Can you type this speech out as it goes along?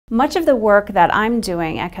Much of the work that I'm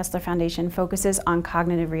doing at Kessler Foundation focuses on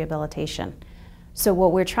cognitive rehabilitation. So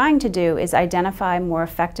what we're trying to do is identify more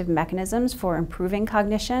effective mechanisms for improving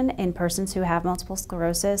cognition in persons who have multiple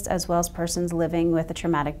sclerosis, as well as persons living with a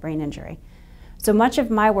traumatic brain injury. So much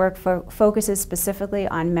of my work focuses specifically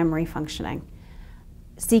on memory functioning,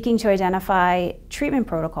 seeking to identify treatment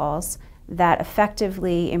protocols that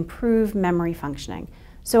effectively improve memory functioning.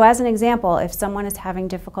 So as an example, if someone is having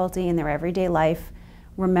difficulty in their everyday life,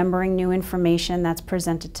 remembering new information that's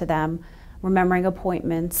presented to them, remembering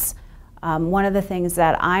appointments, one of the things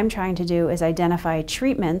that I'm trying to do is identify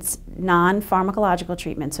treatments, non-pharmacological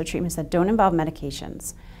treatments, so treatments that don't involve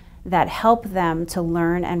medications, that help them to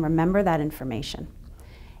learn and remember that information.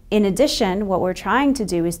 In addition, what we're trying to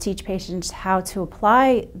do is teach patients how to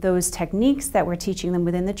apply those techniques that we're teaching them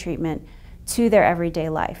within the treatment to their everyday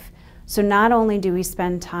life. So not only do we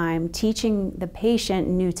spend time teaching the patient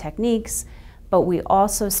new techniques, but we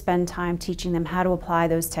also spend time teaching them how to apply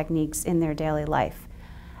those techniques in their daily life.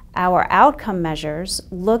 Our outcome measures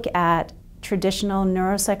look at traditional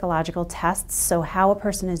neuropsychological tests, so how a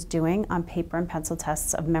person is doing on paper and pencil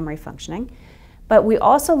tests of memory functioning. But we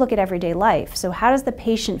also look at everyday life. So how does the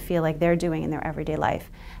patient feel like they're doing in their everyday life?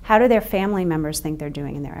 How do their family members think they're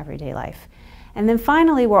doing in their everyday life? And then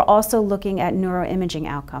finally, we're also looking at neuroimaging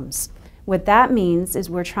outcomes. What that means is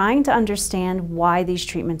we're trying to understand why these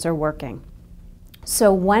treatments are working.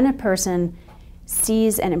 So when a person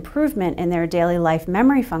sees an improvement in their daily life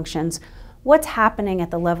memory functions, what's happening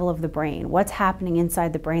at the level of the brain? What's happening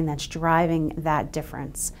inside the brain that's driving that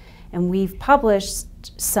difference? And we've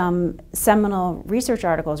published some seminal research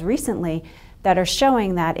articles recently that are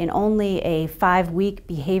showing that in only a 5-week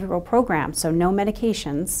behavioral program, so no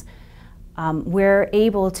medications, we're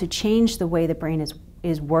able to change the way the brain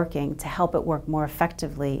is working to help it work more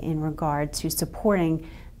effectively in regard to supporting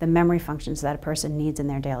the memory functions that a person needs in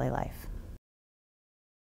their daily life.